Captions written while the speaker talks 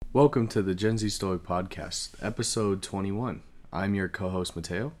Welcome to the Gen Z Stoic Podcast, episode 21. I'm your co-host,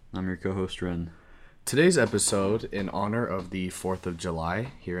 Mateo. I'm your co-host, Ren. Today's episode, in honor of the 4th of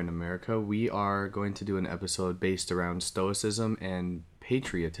July here in America, we are going to do an episode based around Stoicism and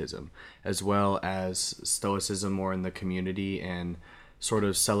patriotism, as well as Stoicism more in the community and sort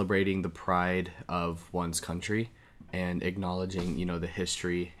of celebrating the pride of one's country and acknowledging, the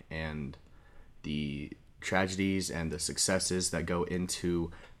history and the tragedies and the successes that go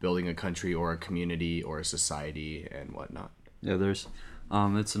into building a country or a community or a society and whatnot. Yeah,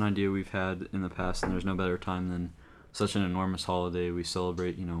 it's an idea we've had in the past, and there's no better time than such an enormous holiday. We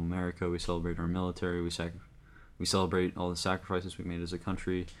celebrate, America. We celebrate our military. We celebrate all the sacrifices we made as a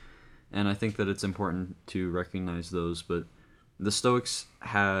country, and I think that it's important to recognize those. But the Stoics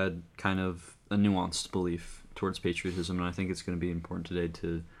had kind of a nuanced belief towards patriotism, and I think it's going to be important today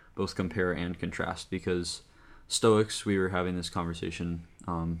to both compare and contrast, because Stoics, we were having this conversation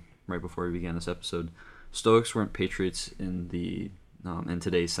right before we began this episode. Stoics weren't patriots in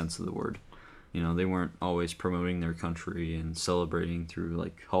today's sense of the word. They weren't always promoting their country and celebrating through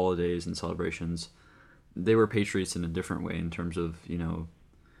like holidays and celebrations. They were patriots in a different way in terms of,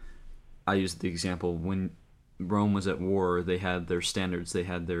 I used the example when Rome was at war, they had their standards, they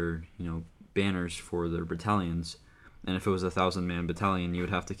had their, banners for their battalions. And if it was a 1,000-man battalion, you would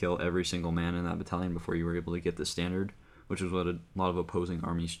have to kill every single man in that battalion before you were able to get the standard, which is what a lot of opposing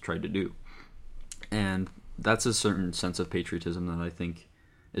armies tried to do. And that's a certain sense of patriotism that I think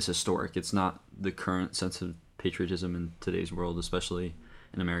is historic. It's not the current sense of patriotism in today's world, especially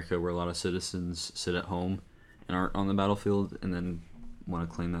in America, where a lot of citizens sit at home and aren't on the battlefield and then want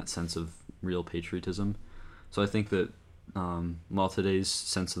to claim that sense of real patriotism. So I think that while today's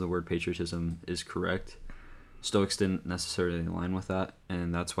sense of the word patriotism is correct, Stoics didn't necessarily align with that,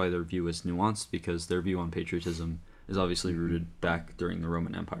 and that's why their view is nuanced, because their view on patriotism is obviously rooted back during the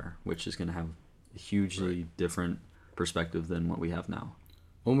Roman Empire, which is going to have a hugely different perspective than what we have now.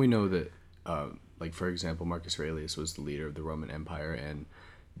 When we know that, for example, Marcus Aurelius was the leader of the Roman Empire, and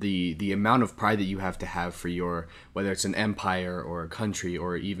the amount of pride that you have to have for your, whether it's an empire or a country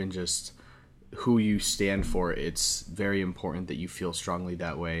or even just who you stand for, it's very important that you feel strongly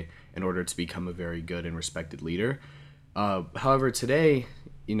that way in order to become a very good and respected leader. However, today,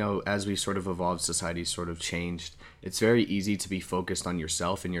 as we sort of evolved, society's sort of changed. It's very easy to be focused on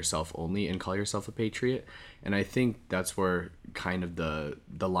yourself and yourself only and call yourself a patriot. And I think that's where kind of the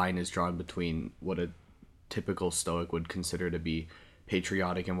line is drawn between what a typical Stoic would consider to be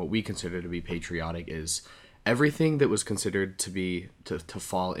patriotic and what we consider to be patriotic is everything that was considered to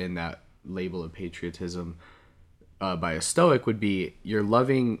fall in that label of patriotism by a Stoic would be you're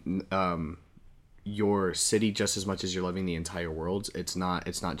loving your city just as much as you're loving the entire world. It's not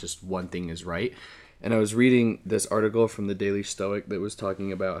just one thing is right. And I was reading this article from the Daily Stoic that was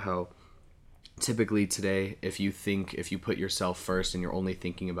talking about how typically today, if you put yourself first and you're only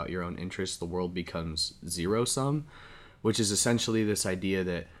thinking about your own interests, the world becomes zero sum, which is essentially this idea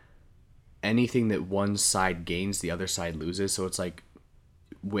that anything that one side gains, the other side loses. So it's like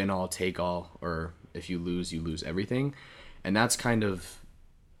win all, take all, or if you lose everything. And that's kind of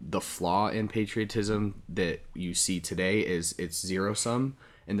the flaw in patriotism that you see today is it's zero sum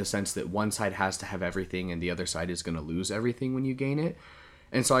in the sense that one side has to have everything and the other side is going to lose everything when you gain it.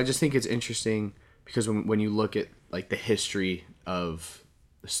 And so I just think it's interesting because when you look at like the history of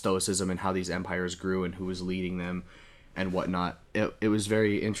Stoicism and how these empires grew and who was leading them and whatnot, it was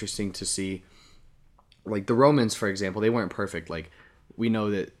very interesting to see, like the Romans, for example, they weren't perfect. Like we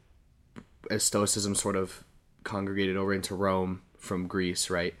know that as Stoicism sort of congregated over into Rome from Greece,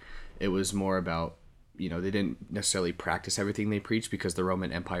 right, it was more about, they didn't necessarily practice everything they preached because the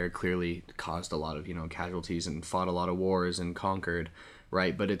Roman Empire clearly caused a lot of, casualties and fought a lot of wars and conquered,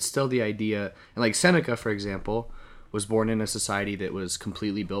 right? But it's still the idea, and like Seneca, for example, was born in a society that was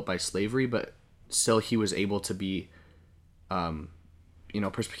completely built by slavery, but still he was able to be,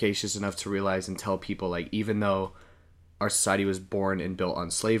 perspicacious enough to realize and tell people, like, even though our society was born and built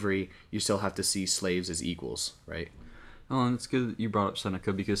on slavery, you still have to see slaves as equals, right? Oh, and it's good that you brought up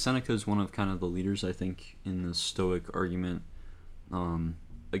Seneca, because Seneca is one of kind of the leaders, I think, in the Stoic argument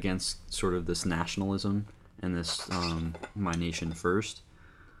against sort of this nationalism and this my nation first.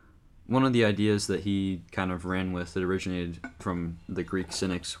 One of the ideas that he kind of ran with that originated from the Greek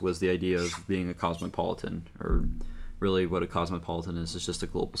Cynics was the idea of being a cosmopolitan, or really what a cosmopolitan is just a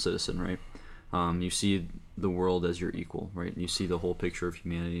global citizen, right? You see the world as your equal, right? You see the whole picture of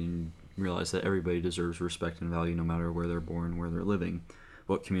humanity and realize that everybody deserves respect and value no matter where they're born, where they're living,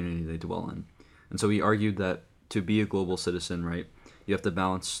 what community they dwell in. And so he argued that to be a global citizen, right, you have to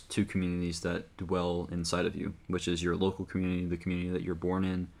balance two communities that dwell inside of you, which is your local community, the community that you're born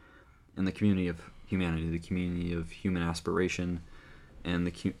in, in the community of humanity, the community of human aspiration, and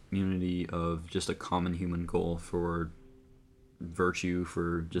the community of just a common human goal for virtue,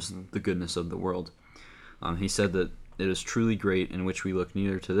 for just the goodness of the world. He said that it is truly great in which we look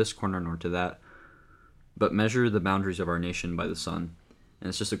neither to this corner nor to that, but measure the boundaries of our nation by the sun. And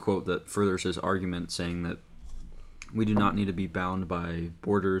it's just a quote that furthers his argument, saying that we do not need to be bound by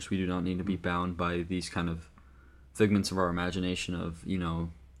borders. We do not need to be bound by these kind of figments of our imagination of,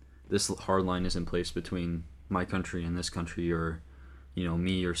 this hard line is in place between my country and this country, or,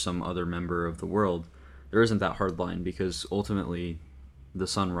 me or some other member of the world. There isn't that hard line, because ultimately the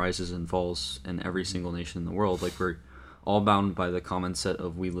sun rises and falls in every single nation in the world. Like, we're all bound by the common set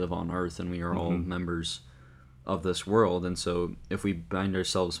of we live on Earth and we are all members of this world. And so if we bind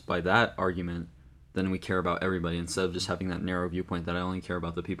ourselves by that argument, then we care about everybody, instead of just having that narrow viewpoint that I only care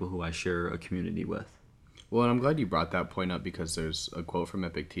about the people who I share a community with. Well, and I'm glad you brought that point up, because there's a quote from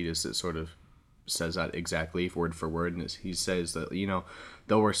Epictetus that sort of says that exactly word for word. And he says that,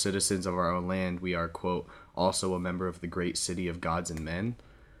 though we're citizens of our own land, we are, quote, also a member of the great city of gods and men.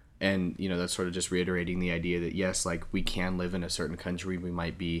 And, that's sort of just reiterating the idea that, yes, like, we can live in a certain country. We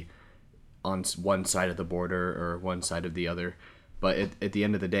might be on one side of the border or one side of the other. But at the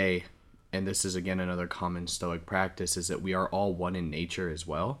end of the day, and this is, again, another common Stoic practice, is that we are all one in nature as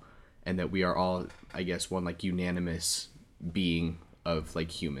well. And that we are all, I guess, one, like, unanimous being of,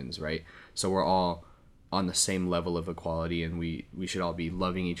 like, humans, right? So we're all on the same level of equality, and we should all be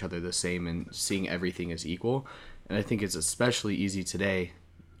loving each other the same and seeing everything as equal. And I think it's especially easy today.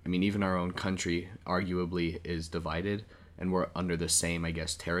 I mean, even our own country arguably is divided, and we're under the same, I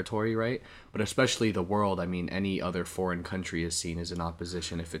guess, territory, right? But especially the world, I mean, any other foreign country is seen as an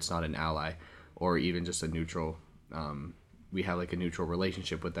opposition if it's not an ally, or even just a neutral. We have like a neutral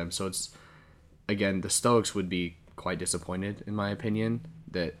relationship with them. So it's, again, the Stoics would be quite disappointed, in my opinion,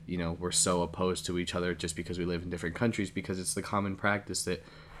 that, we're so opposed to each other just because we live in different countries, because it's the common practice that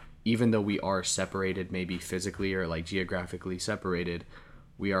even though we are separated, maybe physically or like geographically separated,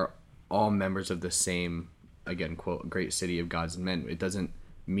 we are all members of the same, again, quote, great city of gods and men. It doesn't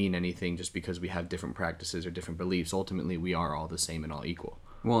mean anything just because we have different practices or different beliefs. Ultimately, we are all the same and all equal.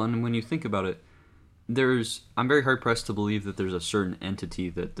 Well, and when you think about it, I'm very hard pressed to believe that there's a certain entity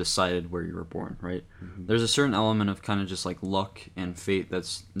that decided where you were born, right? Mm-hmm. There's a certain element of kind of just like luck and fate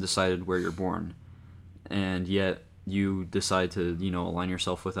that's decided where you're born. And yet you decide to, align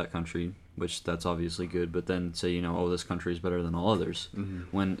yourself with that country, which that's obviously good, but then say, this country is better than all others. Mm-hmm.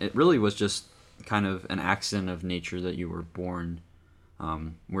 When it really was just kind of an accident of nature that you were born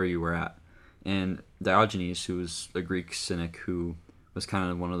where you were at. And Diogenes, who was a Greek cynic who was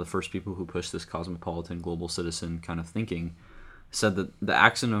kind of one of the first people who pushed this cosmopolitan global citizen kind of thinking, said that the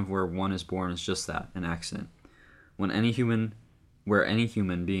accident of where one is born is just that, an accident. Where any human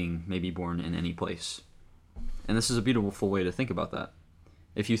being may be born in any place. And this is a beautiful way to think about that.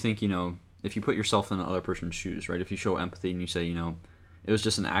 If you think, if you put yourself in the other person's shoes, right? If you show empathy and you say, it was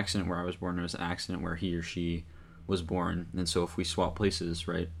just an accident where I was born, it was an accident where he or she was born, and so if we swap places,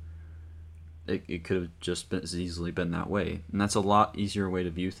 right, it could have just been as easily been that way. And that's a lot easier way to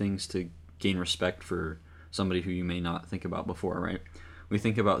view things, to gain respect for somebody who you may not think about before, right? We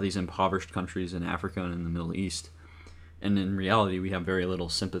think about these impoverished countries in Africa and in the Middle East, and in reality we have very little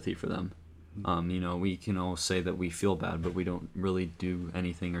sympathy for them. We can all say that we feel bad, but we don't really do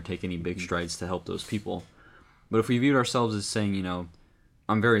anything or take any big strides to help those people. But if we viewed ourselves as saying,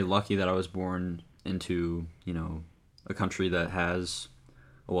 I'm very lucky that I was born into, a country that has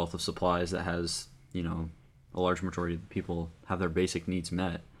a wealth of supplies, that has, a large majority of people have their basic needs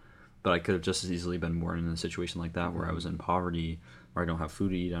met, but I could have just as easily been born in a situation like that where I was in poverty, where I don't have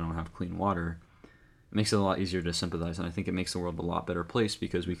food to eat, I don't have clean water. It makes it a lot easier to sympathize, and I think it makes the world a lot better place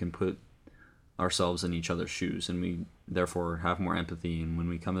because we can put ourselves in each other's shoes, and we therefore have more empathy. And when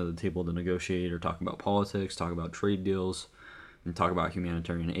we come to the table to negotiate or talk about politics, talk about trade deals, and talk about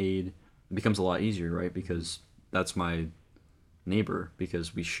humanitarian aid, it becomes a lot easier, right? Because that's my neighbor,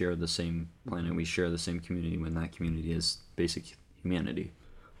 because we share the same planet, we share the same community, when that community is basic humanity.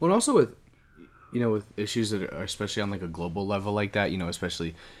 Well, and also with issues that are especially on like a global level like that,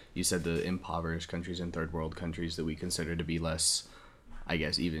 especially you said the impoverished countries and third world countries that we consider to be less, I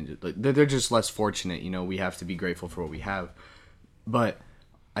guess, even they're just less fortunate. We have to be grateful for what we have. But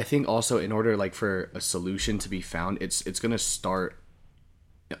I think also in order like for a solution to be found, it's going to start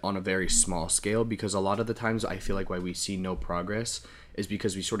on a very small scale, because a lot of the times I feel like why we see no progress is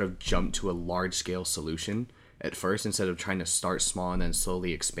because we sort of jump to a large scale solution at first instead of trying to start small and then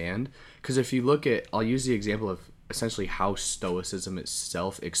slowly expand. Because if you look at, I'll use the example of essentially how Stoicism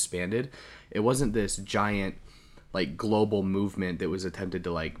itself expanded. It wasn't this giant like global movement that was attempted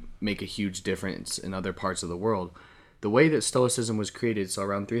to like make a huge difference in other parts of the world. The way that Stoicism was created, so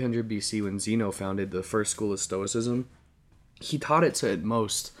around 300 BC when Zeno founded the first school of Stoicism, he taught it to at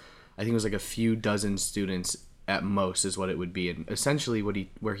most, I think it was like a few dozen students at most is what it would be. And essentially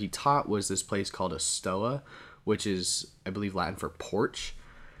where he taught was this place called a stoa, which is, I believe, Latin for porch.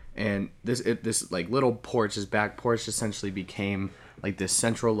 And this like little porch, his back porch, essentially became like this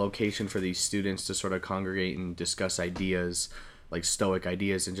central location for these students to sort of congregate and discuss ideas, like Stoic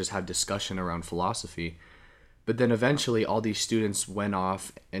ideas, and just have discussion around philosophy. But then eventually all these students went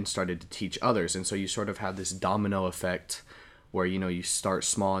off and started to teach others. And so you sort of have this domino effect where, you know, you start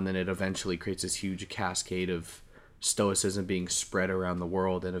small and then it eventually creates this huge cascade of Stoicism being spread around the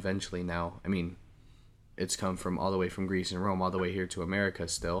world. And eventually now, I mean, it's come from all the way from Greece and Rome all the way here to America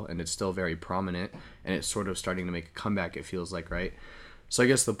still, and it's still very prominent, and it's sort of starting to make a comeback, it feels like, right? So I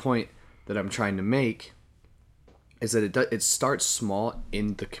guess the point that I'm trying to make is that it starts small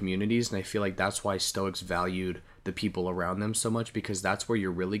in the communities, and I feel like that's why Stoics valued the people around them so much, because that's where you're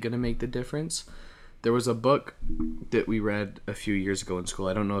really going to make the difference. There was a book that we read a few years ago in school,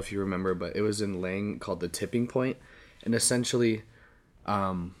 I don't know if you remember, but it was in Lang, called The Tipping Point, and essentially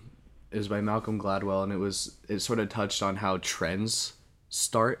it was by Malcolm Gladwell, and it sort of touched on how trends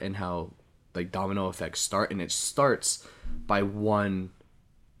start and how like domino effects start, and it starts by one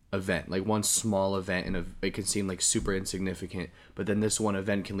event, like one small event, and it can seem like super insignificant, but then this one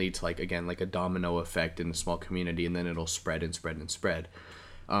event can lead to like, again, like a domino effect in a small community, and then it'll spread and spread and spread.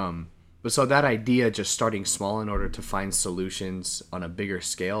 But so that idea, just starting small in order to find solutions on a bigger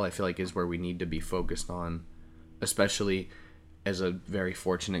scale, I feel like is where we need to be focused on, especially as a very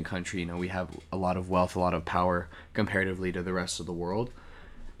fortunate country. You know, we have a lot of wealth, a lot of power comparatively to the rest of the world.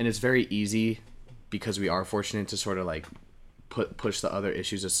 And it's very easy, because we are fortunate, to sort of like push the other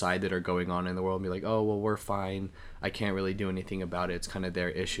issues aside that are going on in the world and be like, oh, well, we're fine. I can't really do anything about it. It's kind of their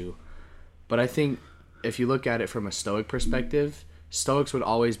issue. But I think if you look at it from a Stoic perspective, Stoics would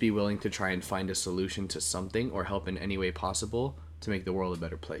always be willing to try and find a solution to something or help in any way possible to make the world a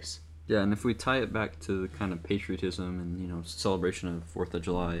better place. Yeah, and if we tie it back to the kind of patriotism and, you know, celebration of 4th of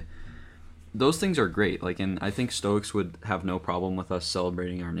July, those things are great. Like, and I think Stoics would have no problem with us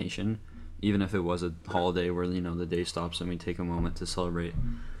celebrating our nation, even if it was a holiday where, you know, the day stops and we take a moment to celebrate.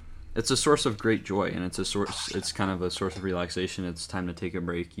 It's a source of great joy, and it's kind of a source of relaxation. It's time to take a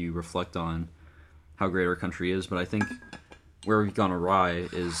break. You reflect on how great our country is. But I think where we've gone awry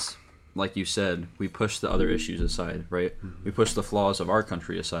is, like you said, we push the other issues aside, right? Mm-hmm. We push the flaws of our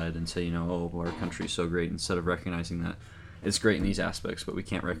country aside and say, you know, oh, well, our country's so great, instead of recognizing that it's great in these aspects, but we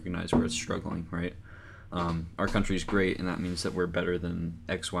can't recognize where it's struggling, right? Our country's great, and that means that we're better than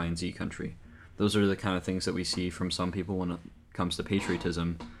X, Y, and Z country. Those are the kind of things that we see from some people when it comes to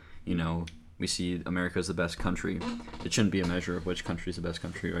patriotism. You know, we see America's the best country. It shouldn't be a measure of which country is the best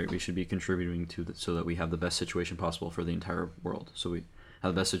country, right? We should be contributing to so that we have the best situation possible for the entire world. So we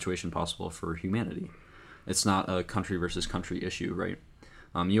have the best situation possible for humanity. It's not a country versus country issue, right?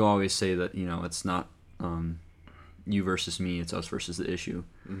 You always say that, you know, it's not you versus me, it's us versus the issue.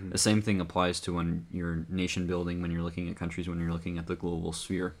 Mm-hmm. The same thing applies to when you're nation building, when you're looking at countries, when you're looking at the global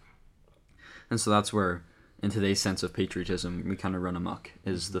sphere. And so that's where, in today's sense of patriotism, we kind of run amok,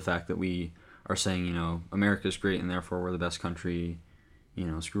 is the fact that we are saying, you know, America's great and therefore we're the best country, you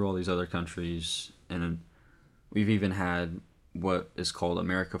know, screw all these other countries. And we've even had what is called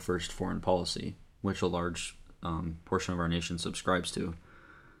America First foreign policy, which a large portion of our nation subscribes to.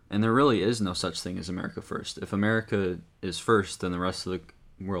 And there really is no such thing as America First. If America is first, then the rest of the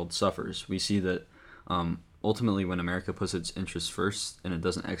world suffers. We see that ultimately when America puts its interests first and it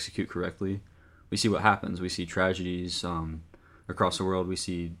doesn't execute correctly, we see what happens. We see tragedies across the world. We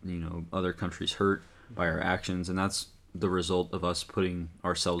see, you know, other countries hurt by our actions, and that's the result of us putting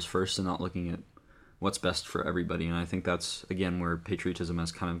ourselves first and not looking at what's best for everybody. And I think that's, again, where patriotism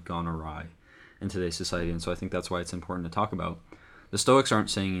has kind of gone awry in today's society. And so I think that's why it's important to talk about. The Stoics aren't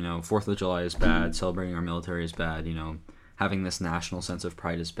saying, you know, 4th of July is bad, celebrating our military is bad, you know, having this national sense of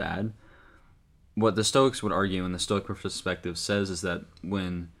pride is bad. What the Stoics would argue, and the Stoic perspective says, is that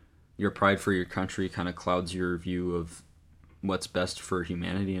when your pride for your country kind of clouds your view of what's best for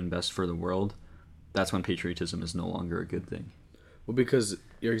humanity and best for the world, that's when patriotism is no longer a good thing. Well, because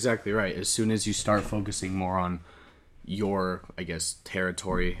you're exactly right. As soon as you start focusing more on your, I guess,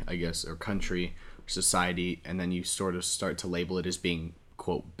 territory, I guess, or country, or society, and then you sort of start to label it as being,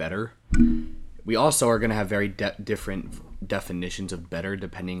 quote, better, we also are going to have very different definitions of better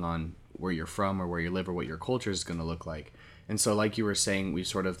depending on where you're from or where you live or what your culture is going to look like. And so, like you were saying, we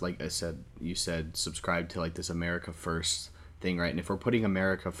sort of, like you said, subscribe to like this America First thing, right? And if we're putting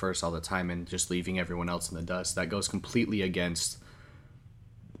America first all the time and just leaving everyone else in the dust, that goes completely against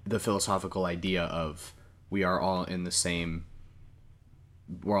the philosophical idea of we are all in the same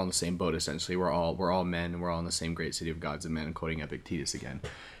we're all in the same boat, essentially. We're all men, and we're all in the same great city of gods and men, and quoting Epictetus again.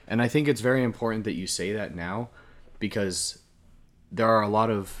 And I think it's very important that you say that now, because there are a lot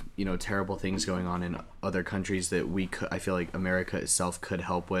of, terrible things going on in other countries that I feel like America itself could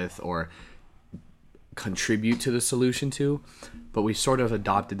help with or contribute to the solution to. But we sort of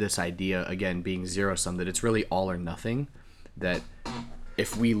adopted this idea, again, being zero sum, that it's really all or nothing, that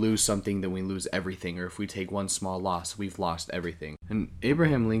if we lose something, then we lose everything, or if we take one small loss, we've lost everything. And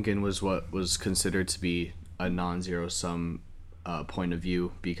Abraham Lincoln was what was considered to be a non-zero sum point of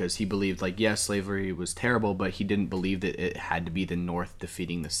view, because he believed, yes, slavery was terrible, but he didn't believe that it had to be the North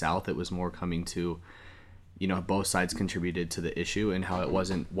defeating the South. It was more coming to, both sides contributed to the issue, and how it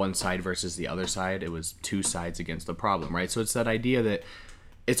wasn't one side versus the other side. It was two sides against the problem, right? So it's that idea that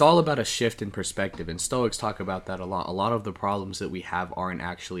it's all about a shift in perspective, and Stoics talk about that a lot. A lot of the problems that we have aren't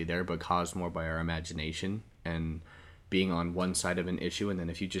actually there, but caused more by our imagination and being on one side of an issue. And then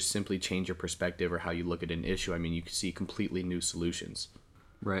if you just simply change your perspective or how you look at an issue, you can see completely new solutions.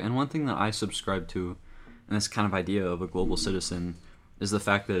 Right, and one thing that I subscribe to in this kind of idea of a global citizen is the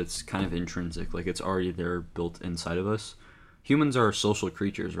fact that it's kind of intrinsic, it's already there, built inside of us. Humans are social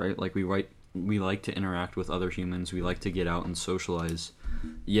creatures, right? We like to interact with other humans, we like to get out and socialize.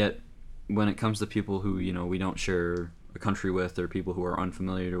 Yet, when it comes to people who, we don't share a country with, or people who are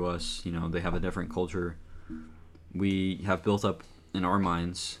unfamiliar to us, they have a different culture, we have built up in our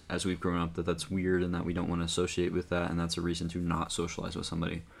minds as we've grown up that that's weird and that we don't want to associate with that, and that's a reason to not socialize with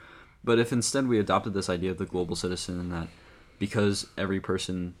somebody. But if instead we adopted this idea of the global citizen, and that because every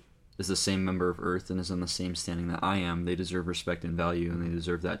person is the same member of Earth and is in the same standing that I am, they deserve respect and value, and they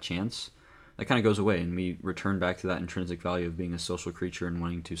deserve that chance, that kind of goes away, and we return back to that intrinsic value of being a social creature and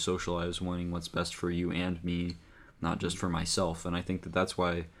wanting to socialize, wanting what's best for you and me, not just for myself. And I think that that's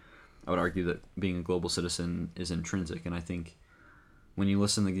why I would argue that being a global citizen is intrinsic. And I think when you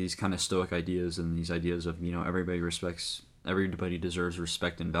listen to these kind of Stoic ideas and these ideas of, everybody deserves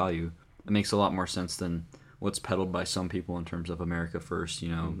respect and value, it makes a lot more sense than what's peddled by some people in terms of America first.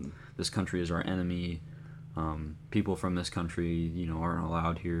 This country is our enemy. People from this country, aren't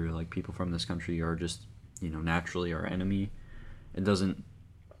allowed here. People from this country are just, naturally our enemy. It doesn't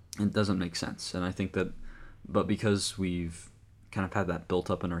make sense. And I think that, but because we've kind of had that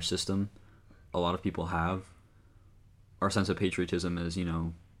built up in our system, a lot of people have, our sense of patriotism is,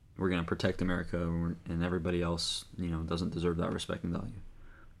 we're going to protect America, and everybody else, doesn't deserve that respect and value.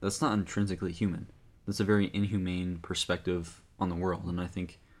 That's not intrinsically human. That's a very inhumane perspective on the world. And I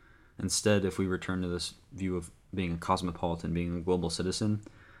think instead, if we return to this view of being a cosmopolitan, being a global citizen,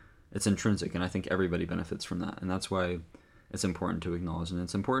 it's intrinsic, and I think everybody benefits from that. And that's why it's important to acknowledge. And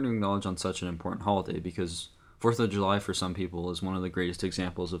it's important to acknowledge on such an important holiday, because 4th of July for some people is one of the greatest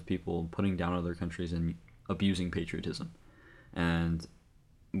examples of people putting down other countries and abusing patriotism. And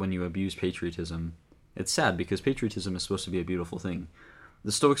when you abuse patriotism, it's sad, because patriotism is supposed to be a beautiful thing.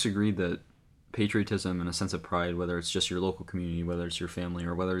 The Stoics agreed that patriotism and a sense of pride, whether it's just your local community, whether it's your family,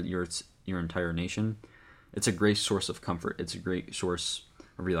 or whether it's your entire nation, it's a great source of comfort. It's a great source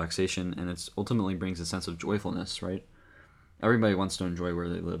of relaxation, and it ultimately brings a sense of joyfulness, right? Everybody wants to enjoy where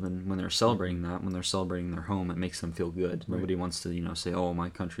they live, and when they're celebrating that, when they're celebrating their home, it makes them feel good. Right. Nobody wants to, say, oh, my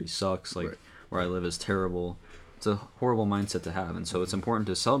country sucks, right, where I live is terrible. It's a horrible mindset to have, and so it's important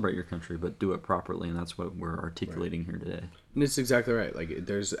to celebrate your country, but do it properly, and that's what we're articulating here today. And it's exactly right.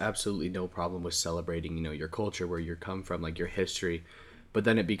 There's absolutely no problem with celebrating, your culture, where you come from, your history, but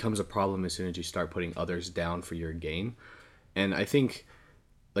then it becomes a problem as soon as you start putting others down for your gain. And I think,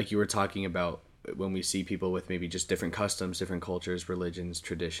 you were talking about, when we see people with maybe just different customs, different cultures, religions,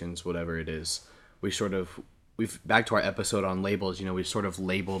 traditions, whatever it is, we've back to our episode on labels, we've sort of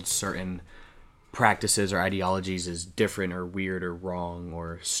labeled certain practices or ideologies as different or weird or wrong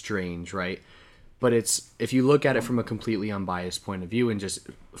or strange, right? But it's, if you look at it from a completely unbiased point of view, and just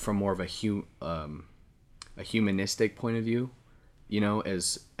from more of a humanistic point of view,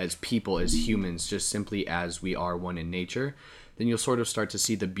 as people, as humans, just simply as we are one in nature, then you'll sort of start to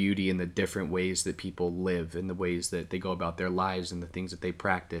see the beauty in the different ways that people live, and the ways that they go about their lives, and the things that they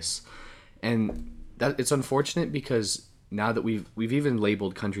practice. And that it's unfortunate, because now that we've even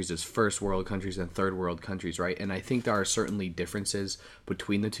labeled countries as first world countries and third world countries, right? And I think there are certainly differences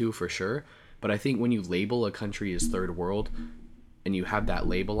between the two for sure. But I think when you label a country as third world, and you have that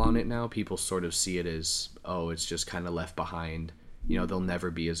label on it now, people sort of see it as, oh, it's just kind of left behind. They'll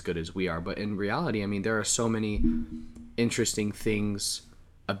never be as good as we are. But in reality, there are so many interesting things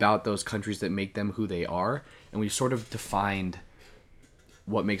about those countries that make them who they are, and we've sort of defined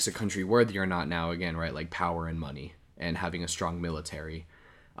what makes a country worthy or not now, again, right? Like power and money and having a strong military.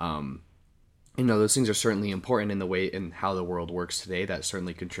 Those things are certainly important in the way and how the world works today. That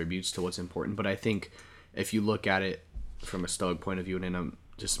certainly contributes to what's important. But I think if you look at it from a Stoic point of view and in a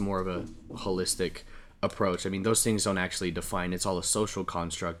just more of a holistic approach, I mean, those things don't actually define. It's all a social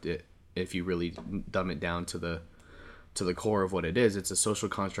construct. If you really dumb it down to the core of what it is, it's a social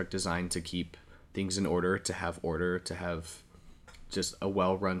construct designed to keep things in order, to have just a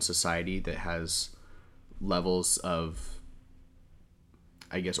well-run society that has levels of,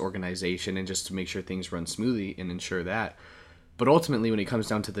 I guess, organization, and just to make sure things run smoothly and ensure that. But ultimately, when it comes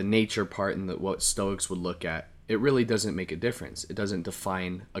down to the nature part and what Stoics would look at, it really doesn't make a difference. It doesn't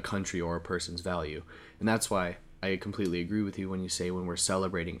define a country or a person's value. And that's why I completely agree with you when you say when we're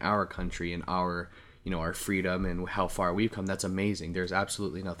celebrating our country and our freedom and how far we've come, that's amazing. There's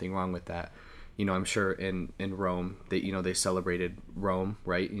absolutely nothing wrong with that. I'm sure in Rome that, they celebrated Rome,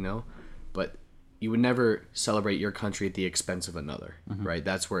 right? But you would never celebrate your country at the expense of another, right?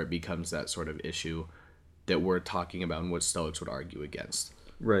 That's where it becomes that sort of issue that we're talking about and what Stoics would argue against.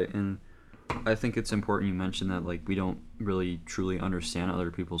 Right, and I think it's important you mentioned that, like, we don't really truly understand other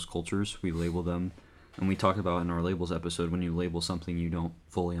people's cultures. We label them, and we talked about in our labels episode, when you label something, you don't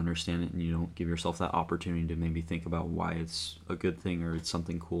fully understand it, and you don't give yourself that opportunity to maybe think about why it's a good thing or it's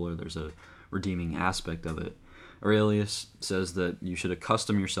something cool or there's a redeeming aspect of it. Aurelius says that you should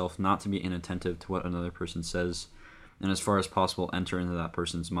accustom yourself not to be inattentive to what another person says, and as far as possible enter into that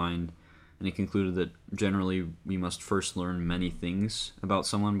person's mind. And he concluded that generally we must first learn many things about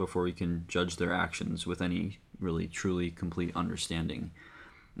someone before we can judge their actions with any really truly complete understanding.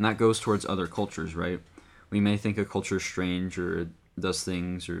 And that goes towards other cultures, right? We may think a culture is strange or it does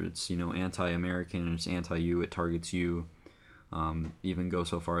things or it's, anti-American and it's anti-you, it targets you. Even go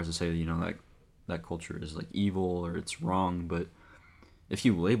so far as to say, that culture is like evil or it's wrong. But if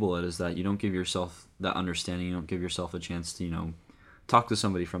you label it as that, you don't give yourself that understanding. You don't give yourself a chance to, talk to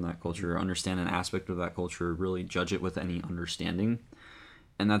somebody from that culture or understand an aspect of that culture, or really judge it with any understanding.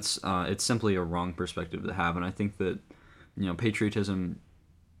 And that's, it's simply a wrong perspective to have. And I think that, patriotism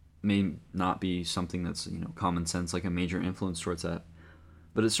may not be something that's, common sense, like a major influence towards that.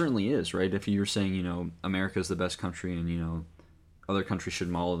 But it certainly is, right? If you're saying, America's the best country and, other countries should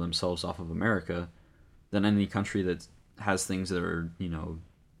model themselves off of America, then any country that has things that are,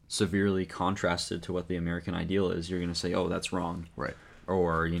 severely contrasted to what the American ideal is, you're going to say, oh, that's wrong. Right.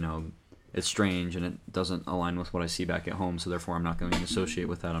 Or, it's strange and it doesn't align with what I see back at home, so therefore I'm not going to associate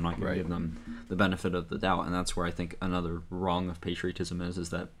with that. I'm not going to give them the benefit of the doubt. And that's where I think another wrong of patriotism is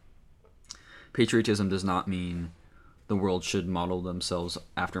that patriotism does not mean the world should model themselves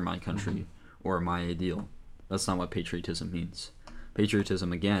after my country or my ideal. That's not what patriotism means.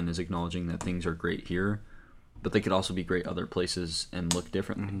 Patriotism, again, is acknowledging that things are great here, but they could also be great other places and look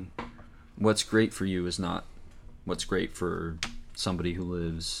differently. What's great for you is not what's great for somebody who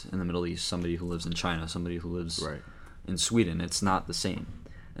lives in the Middle East, somebody who lives in China, somebody who lives in Sweden. It's not the same.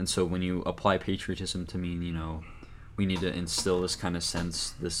 And so when you apply patriotism to mean, we need to instill this kind of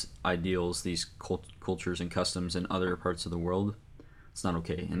sense, this ideals, these cultures and customs in other parts of the world, it's not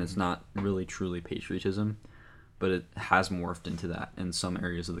okay. And it's not really truly patriotism, but it has morphed into that in some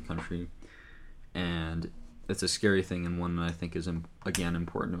areas of the country. And it's a scary thing, and one that I think is, again,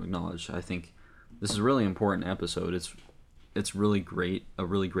 important to acknowledge. I think this is a really important episode. It's really great, a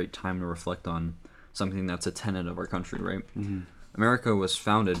really great time to reflect on something that's a tenet of our country, right? America was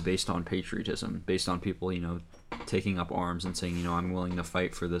founded based on patriotism, based on people, taking up arms and saying, I'm willing to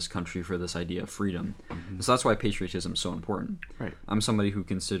fight for this country, for this idea of freedom. So that's why patriotism is so important. Right. I'm somebody who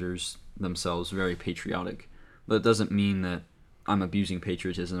considers themselves very patriotic, but it doesn't mean that I'm abusing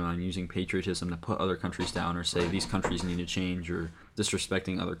patriotism and I'm using patriotism to put other countries down or say these countries need to change or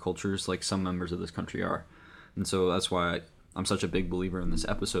disrespecting other cultures like some members of this country are. And so that's why I'm such a big believer in this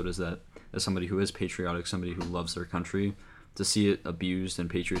episode, is that as somebody who is patriotic, somebody who loves their country, to see it abused and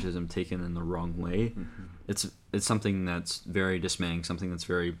patriotism taken in the wrong way, it's something that's very dismaying, something that's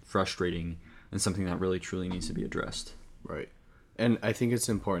very frustrating, and something that really truly needs to be addressed. Right. And I think it's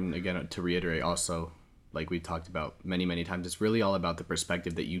important, again, to reiterate also, like we talked about many, many times, it's really all about the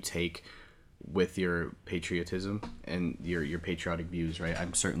perspective that you take with your patriotism and your patriotic views, right?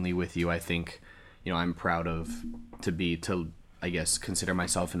 I'm certainly with you. I think, I'm proud to I guess, consider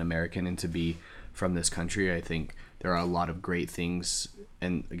myself an American and to be from this country. I think there are a lot of great things.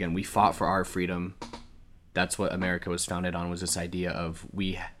 And again, we fought for our freedom. That's what America was founded on, was this idea of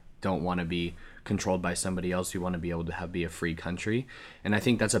we don't want to be controlled by somebody else. We want to be able to be a free country. And I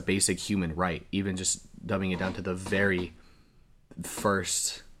think that's a basic human right, even just dumbing it down to the very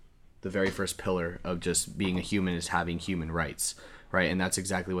first, the very first pillar of just being a human is having human rights, right? And that's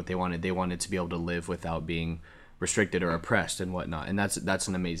exactly what they wanted. They wanted to be able to live without being restricted or oppressed and whatnot. And that's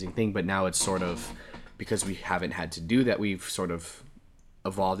an amazing thing. But now it's sort of, because we haven't had to do that, we've sort of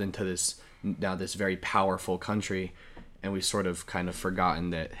evolved into this very powerful country, and we've sort of kind of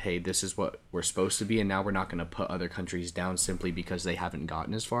forgotten that, hey, this is what we're supposed to be, and now we're not going to put other countries down simply because they haven't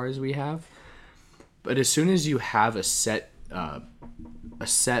gotten as far as we have. But as soon as you have a set of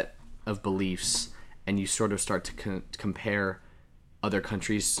beliefs, and you sort of start to compare other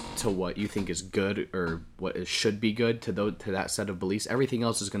countries to what you think is good or what should be good to that set of beliefs, everything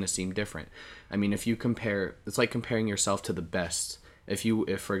else is going to seem different. I mean, if you compare, it's like comparing yourself to the best. If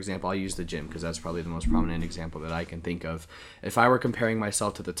for example, I'll use the gym because that's probably the most prominent example that I can think of. If I were comparing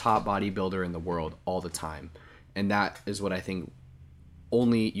myself to the top bodybuilder in the world all the time, and that is what I think,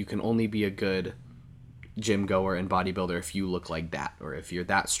 you can only be a good gym goer and bodybuilder if you look like that, or if you're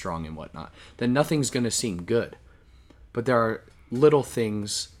that strong and whatnot, then nothing's going to seem good. But there are little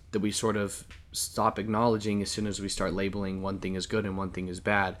things that we sort of stop acknowledging as soon as we start labeling one thing as good and one thing as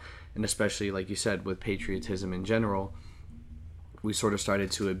bad. And especially, like you said, with patriotism in general, we sort of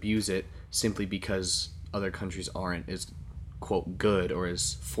started to abuse it simply because other countries aren't as, quote, good or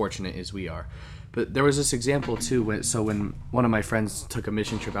as fortunate as we are. But there was this example too, when one of my friends took a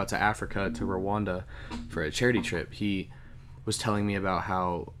mission trip out to Africa, to Rwanda, for a charity trip, he was telling me about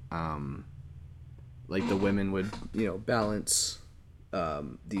how like the women would, balance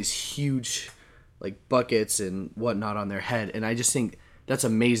these huge like buckets and whatnot on their head. And I just think that's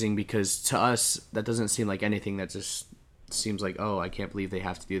amazing, because to us that doesn't seem like anything. That just seems like, oh, I can't believe they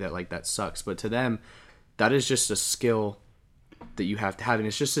have to do that, like that sucks. But to them, that is just a skill that you have to have, and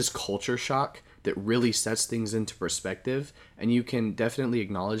it's just this culture shock that really sets things into perspective. And you can definitely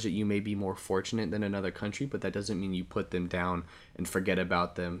acknowledge that you may be more fortunate than another country, but that doesn't mean you put them down and forget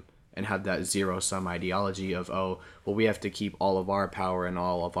about them and have that zero-sum ideology of, oh, well, we have to keep all of our power and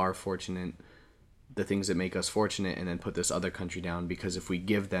all of our the things that make us fortunate, and then put this other country down, because if we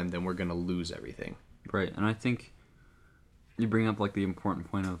give them, then we're going to lose everything. Right. And I think you bring up like the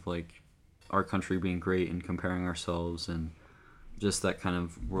important point of like our country being great and comparing ourselves, and just that kind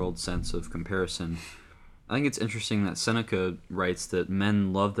of world sense of comparison. I think it's interesting that Seneca writes that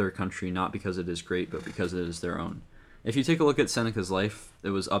men love their country not because it is great, but because it is their own. If you take a look at Seneca's life, it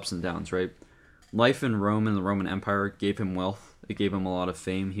was ups and downs, right? Life in Rome and the Roman Empire gave him wealth. It gave him a lot of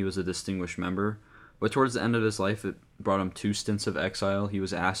fame. He was a distinguished member. But towards the end of his life, it brought him 2 stints of exile. He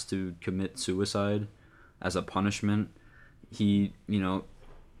was asked to commit suicide as a punishment. He,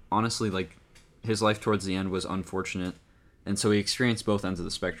 honestly, like, his life towards the end was unfortunate. And so he experienced both ends of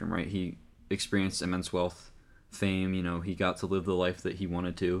the spectrum, right? He experienced immense wealth, fame, he got to live the life that he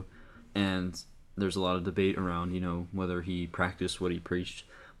wanted to. And there's a lot of debate around, whether he practiced what he preached.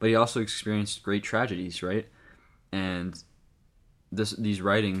 But he also experienced great tragedies, right? And these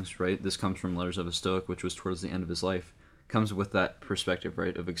writings, right, this comes from Letters of a Stoic, which was towards the end of his life, comes with that perspective,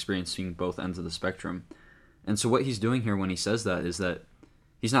 right, of experiencing both ends of the spectrum. And so what he's doing here when he says that is that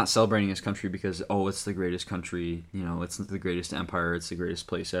he's not celebrating his country because, oh, it's the greatest country, it's the greatest empire, it's the greatest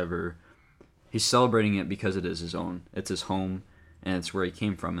place ever. He's celebrating it because it is his own. It's his home, and it's where he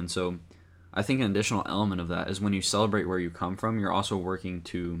came from. And so I think an additional element of that is when you celebrate where you come from, you're also working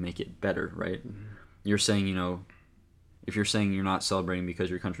to make it better, right? Mm-hmm. You're saying, if you're saying you're not celebrating because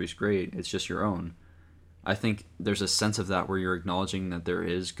your country's great, it's just your own. I think there's a sense of that where you're acknowledging that there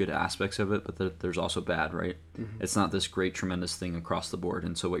is good aspects of it, but that there's also bad, right? Mm-hmm. It's not this great, tremendous thing across the board.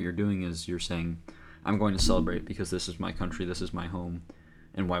 And so what you're doing is you're saying, I'm going to celebrate because this is my country, this is my home,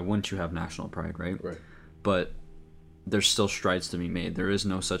 and why wouldn't you have national pride, right? Right. But there's still strides to be made. There is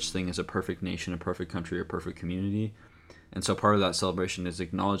no such thing as a perfect nation, a perfect country, or perfect community. And so part of that celebration is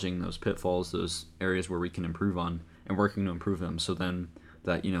acknowledging those pitfalls, those areas where we can improve on, and working to improve them. So then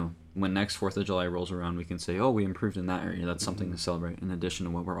that, when next 4th of July rolls around, we can say, oh, we improved in that area. That's something to celebrate in addition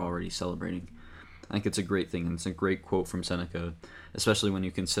to what we're already celebrating. I think it's a great thing, and it's a great quote from Seneca, especially when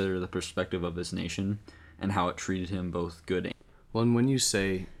you consider the perspective of his nation and how it treated him both good and... Well, and when you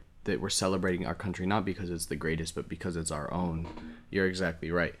say that we're celebrating our country not because it's the greatest, but because it's our own, you're exactly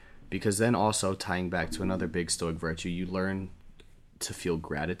right. Because then also tying back to another big Stoic virtue, you learn to feel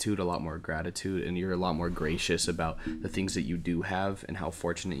gratitude, a lot more gratitude, and you're a lot more gracious about the things that you do have and how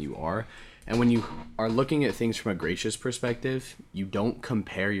fortunate you are. And when you are looking at things from a gracious perspective, you don't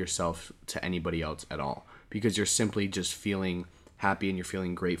compare yourself to anybody else at all, because you're simply just feeling happy and you're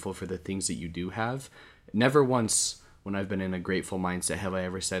feeling grateful for the things that you do have. Never once when I've been in a grateful mindset have I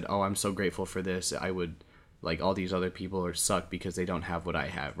ever said, oh, I'm so grateful for this, I would, like, all these other people are suck because they don't have what I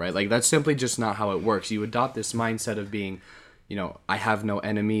have, right? Like, that's simply just not how it works. You adopt this mindset of being, I have no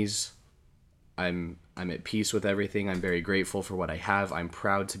enemies. I'm at peace with everything. I'm very grateful for what I have. I'm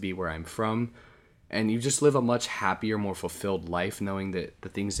proud to be where I'm from. And you just live a much happier, more fulfilled life knowing that the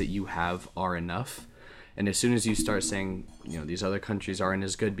things that you have are enough. And as soon as you start saying, these other countries aren't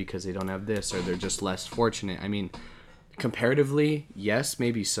as good because they don't have this, or they're just less fortunate. I mean, comparatively, yes,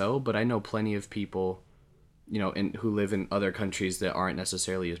 maybe so, but I know plenty of people, who live in other countries that aren't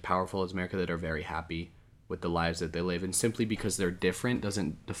necessarily as powerful as America that are very happy with the lives that they live. And simply because they're different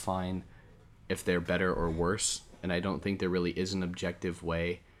doesn't define if they're better or worse. And I don't think there really is an objective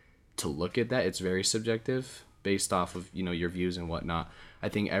way to look at that. It's very subjective based off of, your views and whatnot. I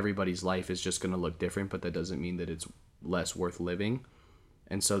think everybody's life is just going to look different, but that doesn't mean that it's less worth living.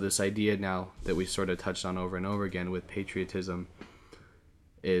 And so this idea now that we sort of touched on over and over again with patriotism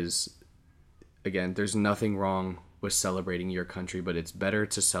is, again, there's nothing wrong with celebrating your country, but it's better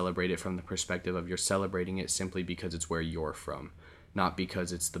to celebrate it from the perspective of you're celebrating it simply because it's where you're from, not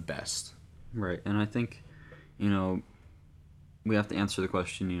because it's the best. Right. And I think, we have to answer the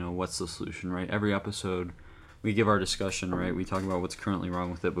question, what's the solution, right? Every episode, we give our discussion, right? We talk about what's currently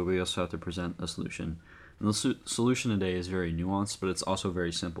wrong with it, but we also have to present a solution. And the solution today is very nuanced, but it's also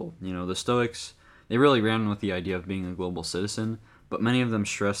very simple. The Stoics, they really ran with the idea of being a global citizen, but many of them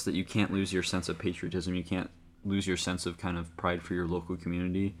stress that you can't lose your sense of patriotism. You can't lose your sense of kind of pride for your local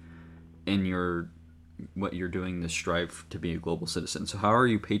community in what you're doing to strive to be a global citizen. So how are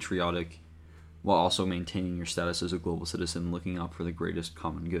you patriotic while also maintaining your status as a global citizen, looking out for the greatest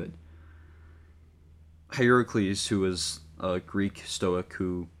common good? Hierocles, who was a Greek Stoic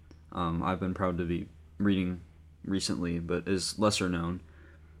who I've been proud to be reading recently, but is lesser known,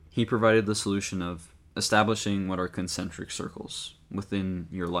 he provided the solution of establishing what are concentric circles within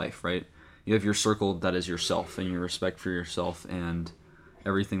your life, right? You have your circle that is yourself and your respect for yourself and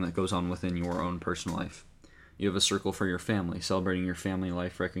everything that goes on within your own personal life. You have a circle for your family, celebrating your family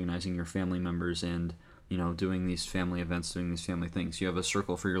life, recognizing your family members, and doing these family events, doing these family things. You have a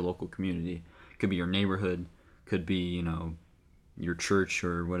circle for your local community. It could be your neighborhood, could be your church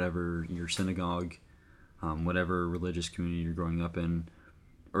or whatever, your synagogue, whatever religious community you're growing up in,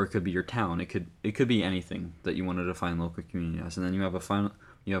 or it could be your town. It could be anything that you want to define local community as. And then you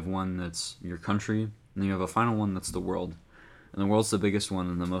have one that's your country, and then you have a final one that's the world. And the world's the biggest one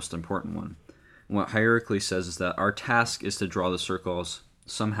and the most important one. What Hierocles says is that our task is to draw the circles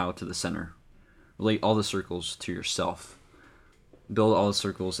somehow to the center. Relate all the circles to yourself. Build all the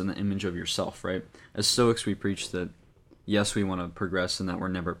circles in the image of yourself, right? As Stoics, we preach that, yes, we want to progress and that we're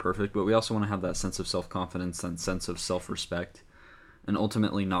never perfect, but we also want to have that sense of self-confidence and sense of self-respect, and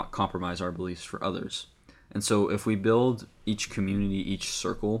ultimately not compromise our beliefs for others. And so if we build each community, each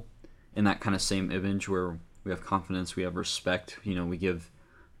circle, in that kind of same image where we have confidence, we have respect, we give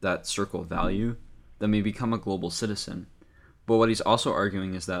that circle value, then we become a global citizen. But what he's also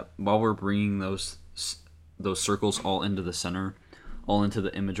arguing is that while we're bringing those circles all into the center, all into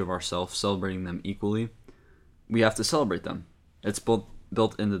the image of ourselves, celebrating them equally, we have to celebrate them. It's built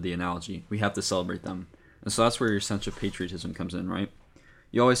into the analogy. We have to celebrate them. And so that's where your sense of patriotism comes in, right?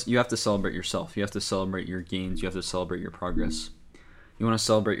 You have to celebrate yourself. You have to celebrate your gains. You have to celebrate your progress. You want to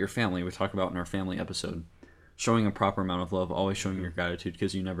celebrate your family. We talked about in our family episode. Showing a proper amount of love, always showing your gratitude,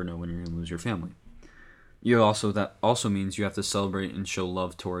 because you never know when you're going to lose your family. That also means you have to celebrate and show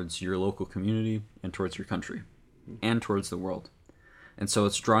love towards your local community and towards your country and towards the world. And so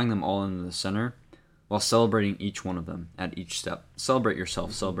it's drawing them all into the center while celebrating each one of them at each step. Celebrate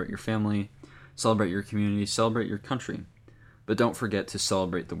yourself, celebrate your family, celebrate your community, celebrate your country. But don't forget to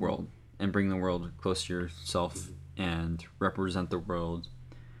celebrate the world and bring the world close to yourself and represent the world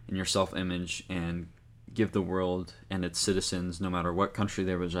in your self-image and give the world and its citizens, no matter what country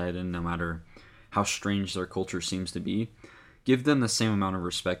they reside in, no matter how strange their culture seems to be, give them the same amount of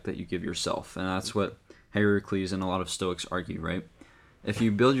respect that you give yourself. And that's what Hierocles and a lot of Stoics argue, right? If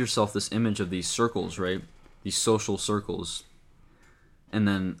you build yourself this image of these circles, right, these social circles, and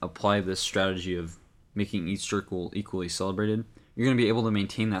then apply this strategy of making each circle equally celebrated, you're going to be able to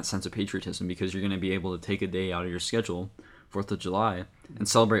maintain that sense of patriotism because you're going to be able to take a day out of your schedule, 4th of July, and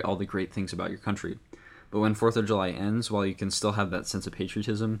celebrate all the great things about your country. But when 4th of July ends, while you can still have that sense of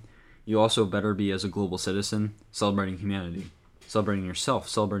patriotism, you also better be, as a global citizen, celebrating humanity, celebrating yourself,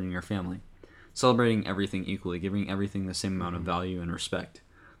 celebrating your family, celebrating everything equally, giving everything the same amount of value and respect.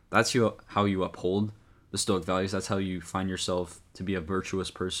 That's how you uphold the Stoic values. That's how you find yourself to be a virtuous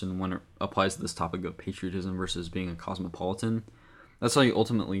person when it applies to this topic of patriotism versus being a cosmopolitan. That's how you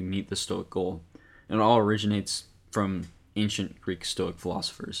ultimately meet the Stoic goal. And it all originates from ancient Greek Stoic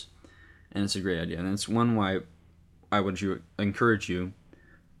philosophers. And it's a great idea. And it's one why I would encourage you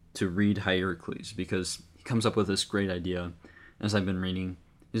to read Hierocles, because he comes up with this great idea. As I've been reading,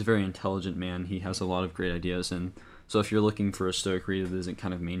 he's a very intelligent man. He has a lot of great ideas, and so if you're looking for a Stoic read that isn't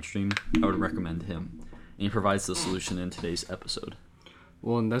kind of mainstream, I would recommend him. And he provides the solution in today's episode.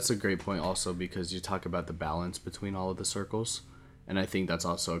 Well, and that's a great point also, because you talk about the balance between all of the circles. And I think that's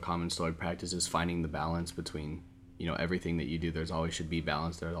also a common Stoic practice, is finding the balance between, everything that you do. There's always should be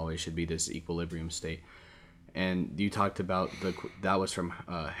balance. There always should be this equilibrium state. And you talked about that was from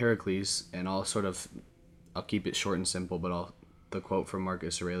Heracles, and I'll keep it short and simple, but the quote from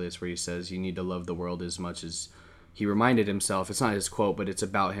Marcus Aurelius where he says, "You need to love the world as much as." He reminded himself. It's not his quote, but it's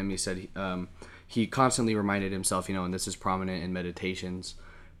about him. He said he constantly reminded himself, and this is prominent in Meditations,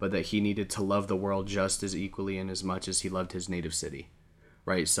 but that he needed to love the world just as equally and as much as he loved his native city,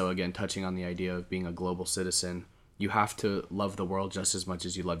 right? So again, touching on the idea of being a global citizen, you have to love the world just as much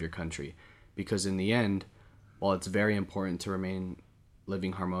as you love your country, because in the end, while it's very important to remain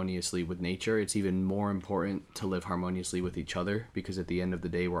living harmoniously with nature, it's even more important to live harmoniously with each other, because at the end of the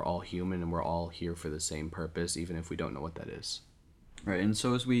day, we're all human and we're all here for the same purpose, even if we don't know what that is. Right, and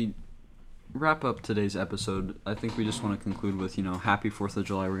so as we wrap up today's episode, I think we just want to conclude with, happy 4th of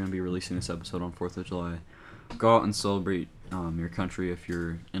July. We're going to be releasing this episode on 4th of July. Go out and celebrate your country if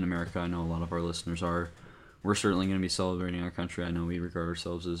you're in America. I know a lot of our listeners are. We're certainly going to be celebrating our country. I know we regard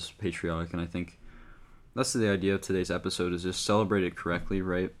ourselves as patriotic, and I think that's the idea of today's episode, is just celebrate it correctly,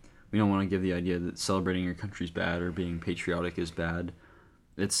 right? We don't want to give the idea that celebrating your country is bad or being patriotic is bad.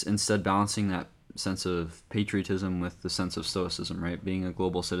 It's instead balancing that sense of patriotism with the sense of stoicism, right? Being a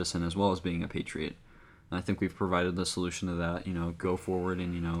global citizen as well as being a patriot. And I think we've provided the solution to that. Go forward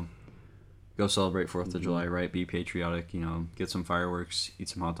and, go celebrate 4th of July, right? Be patriotic, get some fireworks, eat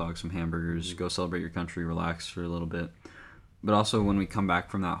some hot dogs, some hamburgers, go celebrate your country, relax for a little bit. But also when we come back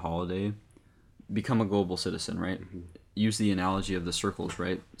from that holiday, become a global citizen, right? Use the analogy of the circles,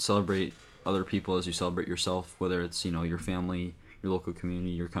 right? Celebrate other people as you celebrate yourself, whether it's, your family, your local community,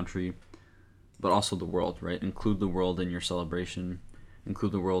 your country, but also the world, right? Include the world in your celebration.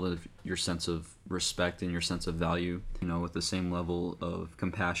 Include the world of your sense of respect and your sense of value, with the same level of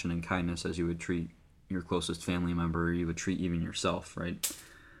compassion and kindness as you would treat your closest family member, or you would treat even yourself, right?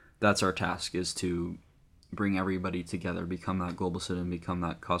 That's our task, is to bring everybody together, become that global citizen, become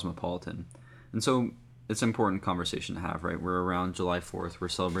that cosmopolitan. And so it's an important conversation to have, right? We're around July 4th, we're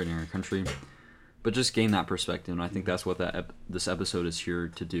celebrating our country, but just gain that perspective. And I think that's what this episode is here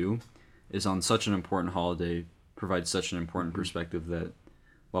to do, is on such an important holiday, provide such an important perspective that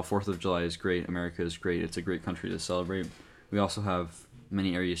while 4th of July is great, America is great, it's a great country to celebrate, we also have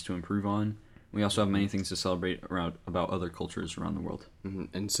many areas to improve on. We also have many things to celebrate about other cultures around the world.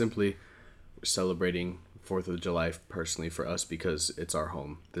 And simply celebrating 4th of July personally for us because it's our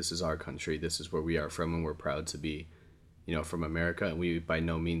home. This is our country. This is where we are from, and we're proud to be, from America. And we by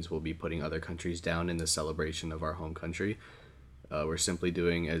no means will be putting other countries down in the celebration of our home country. We're simply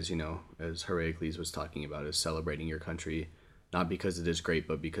doing, as Heracles was talking about, is celebrating your country, not because it is great,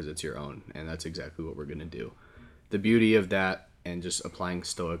 but because it's your own. And that's exactly what we're going to do. The beauty of that, and just applying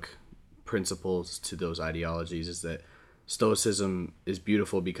Stoic principles to those ideologies, is that Stoicism is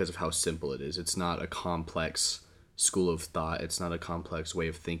beautiful because of how simple it is. It's not a complex school of thought. It's not a complex way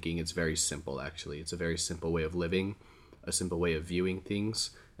of thinking. It's very simple, actually. It's a very simple way of living, a simple way of viewing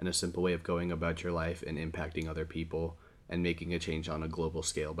things, and a simple way of going about your life and impacting other people and making a change on a global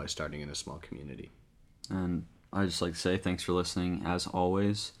scale by starting in a small community. And I'd just like to say thanks for listening. As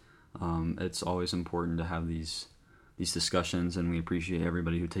always, it's always important to have these discussions, and we appreciate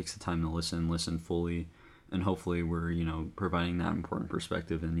everybody who takes the time to listen fully, and hopefully we're, providing that important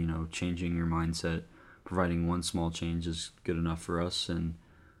perspective and, changing your mindset. Providing one small change is good enough for us. And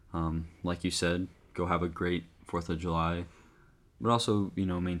like you said, go have a great 4th of July, but also,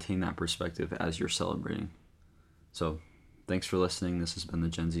 maintain that perspective as you're celebrating. So thanks for listening. This has been the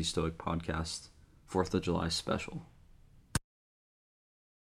Gen Z Stoic Podcast 4th of July special.